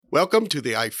Welcome to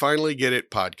the I Finally Get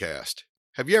It podcast.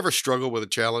 Have you ever struggled with a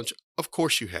challenge? Of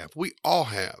course you have. We all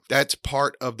have. That's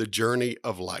part of the journey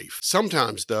of life.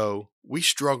 Sometimes, though, we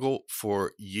struggle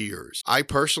for years. I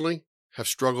personally have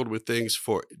struggled with things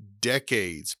for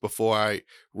decades before I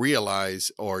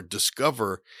realize or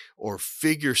discover or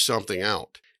figure something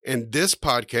out. And this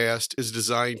podcast is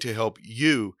designed to help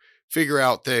you figure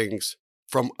out things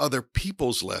from other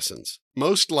people's lessons.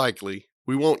 Most likely,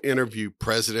 we won't interview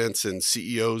presidents and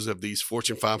CEOs of these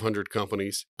Fortune 500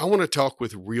 companies. I want to talk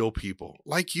with real people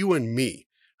like you and me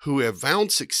who have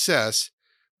found success,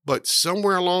 but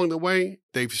somewhere along the way,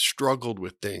 they've struggled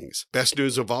with things. Best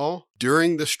news of all,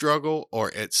 during the struggle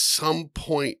or at some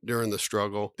point during the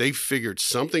struggle, they figured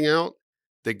something out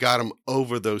that got them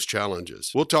over those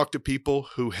challenges. We'll talk to people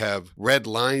who have read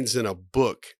lines in a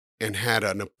book and had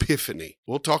an epiphany.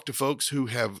 We'll talk to folks who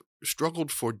have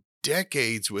struggled for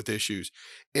decades with issues.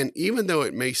 And even though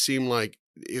it may seem like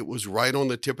it was right on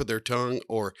the tip of their tongue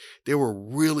or they were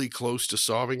really close to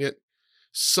solving it,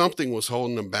 something was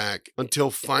holding them back until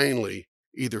finally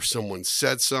either someone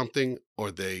said something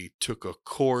or they took a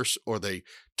course or they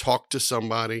talked to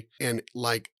somebody and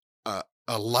like a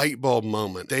light bulb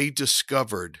moment, they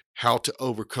discovered how to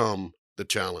overcome the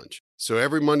challenge. So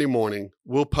every Monday morning,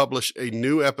 we'll publish a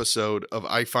new episode of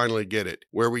I Finally Get It,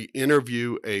 where we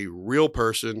interview a real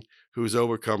person who's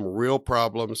overcome real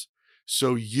problems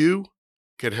so you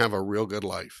can have a real good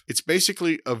life. It's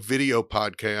basically a video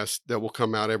podcast that will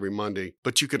come out every Monday,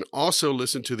 but you can also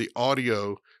listen to the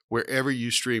audio wherever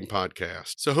you stream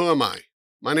podcasts. So who am I?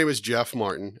 My name is Jeff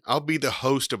Martin. I'll be the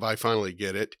host of I Finally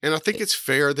Get It, and I think it's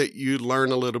fair that you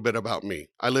learn a little bit about me.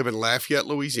 I live in Lafayette,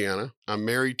 Louisiana. I'm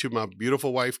married to my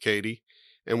beautiful wife, Katie,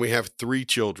 and we have 3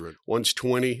 children. One's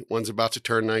 20, one's about to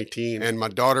turn 19, and my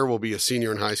daughter will be a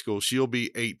senior in high school. She'll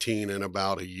be 18 in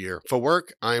about a year. For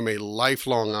work, I am a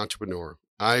lifelong entrepreneur.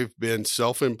 I've been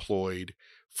self-employed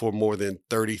for more than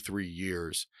 33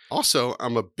 years. Also,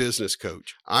 I'm a business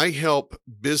coach. I help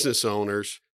business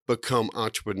owners become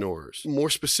entrepreneurs. More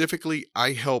specifically,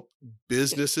 I help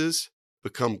businesses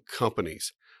become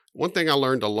companies. One thing I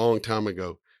learned a long time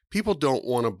ago, people don't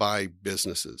want to buy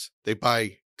businesses. They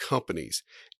buy companies.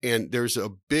 And there's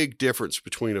a big difference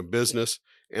between a business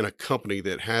and a company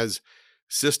that has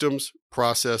systems,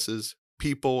 processes,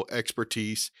 people,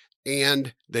 expertise,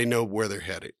 and they know where they're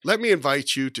headed. Let me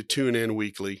invite you to tune in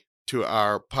weekly to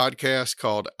our podcast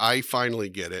called I Finally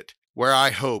Get It, where I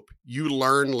hope you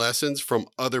learn lessons from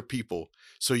other people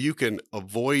so you can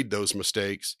avoid those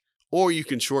mistakes or you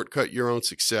can shortcut your own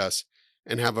success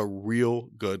and have a real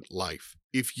good life.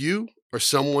 If you or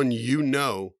someone you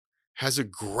know has a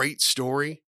great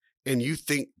story and you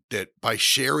think that by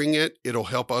sharing it, it'll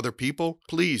help other people,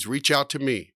 please reach out to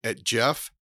me at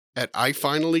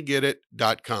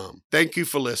jeff@ifinallygetit.com. Thank you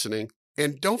for listening.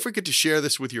 And don't forget to share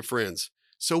this with your friends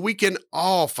so we can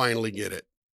all finally get it.